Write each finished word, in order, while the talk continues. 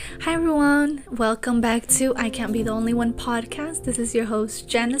Hi everyone, welcome back to I Can't Be the Only One podcast. This is your host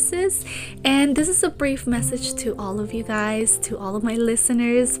Genesis, and this is a brief message to all of you guys, to all of my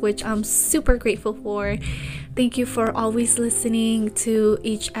listeners, which I'm super grateful for. Thank you for always listening to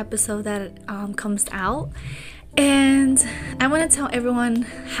each episode that comes out. And I want to tell everyone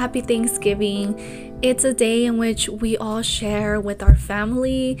happy Thanksgiving. It's a day in which we all share with our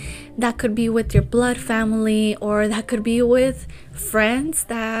family. That could be with your blood family, or that could be with friends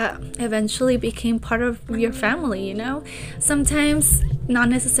that eventually became part of your family, Sometimes not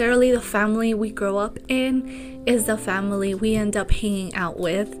necessarily the family we grow up in is the family we end up hanging out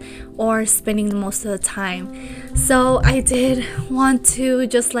with or spending the most of the time. So I did want to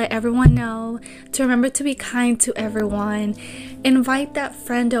just let everyone know to remember to be kind to everyone. Invite that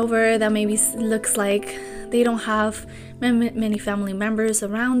friend over that maybe looks like they don't have many family members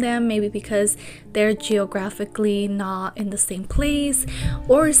around them, maybe because they're geographically not in the same place,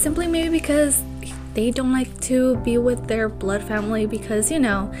 or simply maybe because they don't like to be with their blood family, because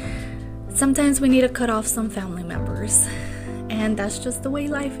sometimes we need to cut off some family members, and that's just the way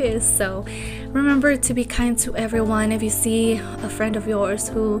life is. So remember to be kind to everyone. If you see a friend of yours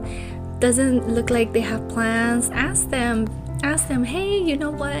who doesn't look like they have plans, ask them, hey, you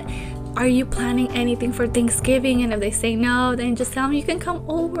know what, are you planning anything for Thanksgiving? And if they say no, then just tell them you can come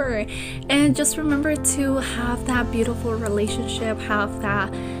over. And just remember to have that beautiful relationship, have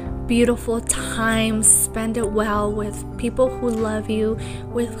that beautiful time, spend it well with people who love you,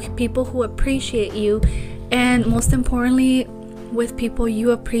 with people who appreciate you, and most importantly, with people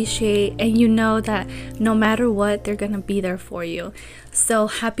you appreciate and you know that no matter what, they're gonna be there for you. So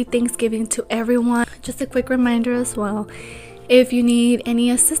happy Thanksgiving to everyone. Just a quick reminder as well, if you need any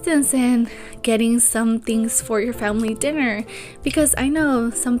assistance in getting some things for your family dinner, because I know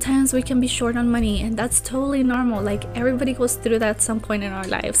sometimes we can be short on money, and that's totally normal. Like, everybody goes through that at some point in our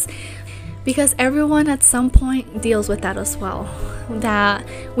lives, because everyone at some point deals with that as well, that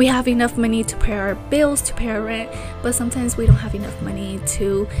we have enough money to pay our bills, to pay our rent, but sometimes we don't have enough money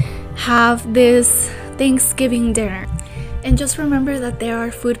to have this Thanksgiving dinner. And just remember that there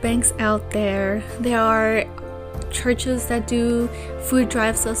are food banks out there. There are churches that do food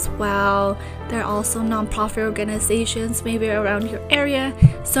drives as well. There are also nonprofit organizations maybe around your area.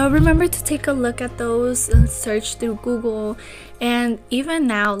 So remember to take a look at those and search through Google. And even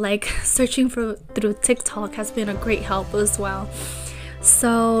now, like, searching through TikTok has been a great help as well.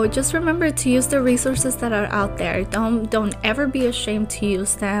 So just remember to use the resources that are out there. Don't ever be ashamed to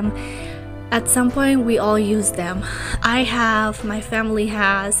use them. At some point, we all use them. I have, my family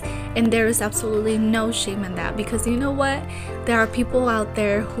has, and there is absolutely no shame in that, because you know what? There are people out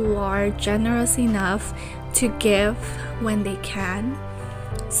there who are generous enough to give when they can.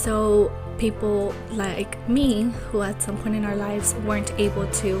 So people like me, who at some point in our lives weren't able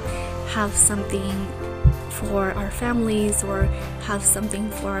to have something for our families or have something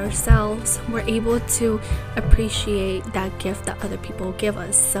for ourselves, we're able to appreciate that gift that other people give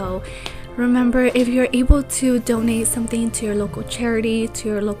us. So remember, if you're able to donate something to your local charity, to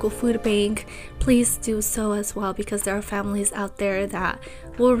your local food bank, please do so as well, because there are families out there that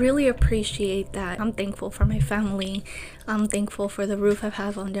will really appreciate that. I'm thankful for my family. I'm thankful for the roof I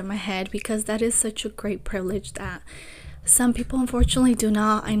have under my head, because that is such a great privilege that some people unfortunately do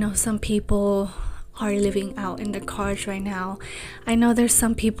not. I know some people are living out in their cars right now. I know there's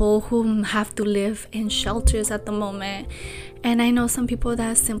some people who have to live in shelters at the moment, and I know some people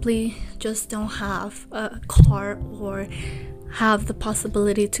that simply just don't have a car or have the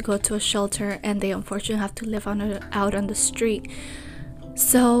possibility to go to a shelter, and they unfortunately have to live out on the street.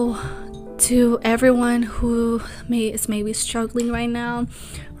 So to everyone who is maybe struggling right now,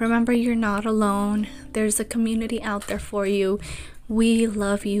 remember, you're not alone. There's a community out there for you. We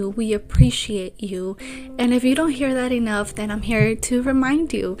love you, we appreciate you, and if you don't hear that enough, then I'm here to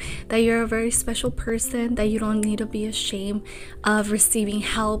remind you that you're a very special person, that you don't need to be ashamed of receiving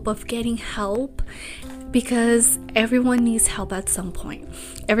help, of getting help, because everyone needs help at some point.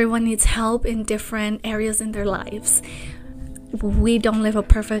 Everyone needs help in different areas in their lives. We don't live a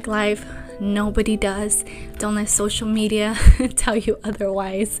perfect life. Nobody does. Don't let social media tell you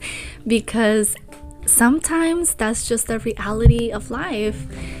otherwise, because sometimes that's just the reality of life,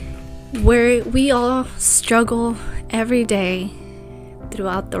 where we all struggle every day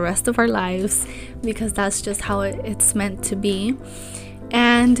throughout the rest of our lives, because that's just how it's meant to be.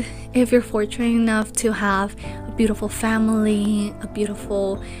 And if you're fortunate enough to have a beautiful family, a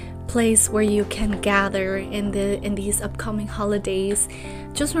beautiful place where you can gather in these upcoming holidays,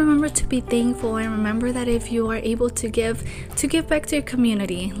 just remember to be thankful, and remember that if you are able to give back to your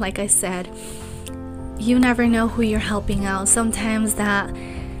community. Like I said, you never know who you're helping out. Sometimes that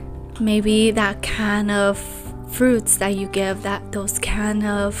maybe that can of fruits that you give, that those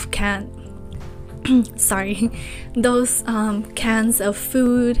sorry, those cans of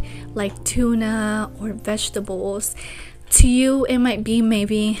food like tuna or vegetables. To you it might be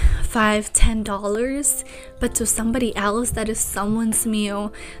maybe $5-10, but to somebody else that is someone's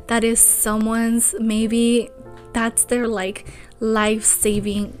meal, that is someone's, maybe that's their like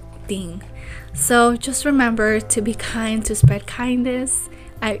life-saving thing. So just remember to be kind, to spread kindness.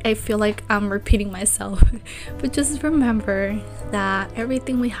 I feel like I'm repeating myself, but just remember that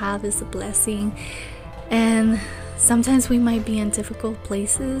everything we have is a blessing, and sometimes we might be in difficult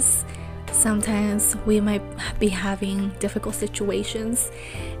places, sometimes we might be having difficult situations,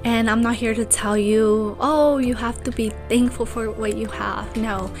 and I'm not here to tell you, oh, you have to be thankful for what you have.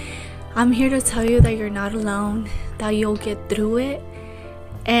 No, I'm here to tell you that you're not alone, that you'll get through it,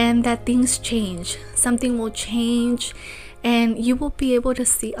 and that things change. Something will change, and you will be able to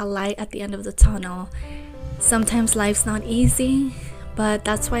see a light at the end of the tunnel. Sometimes life's not easy, but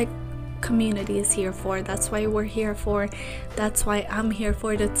that's why community is here for. That's why we're here for. That's why I'm here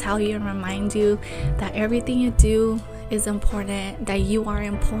for, to tell you and remind you that everything you do is important, that you are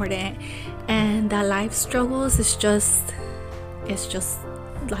important, and that life struggles is just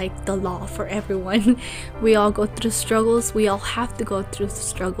like the law for everyone. We all go through struggles. We all have to go through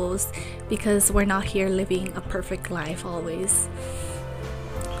struggles, because we're not here living a perfect life always.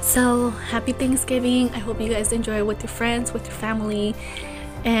 So happy Thanksgiving. I hope you guys enjoy it with your friends, with your family,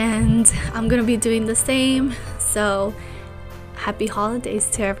 and I'm gonna be doing the same. So happy holidays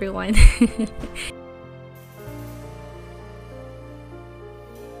to everyone.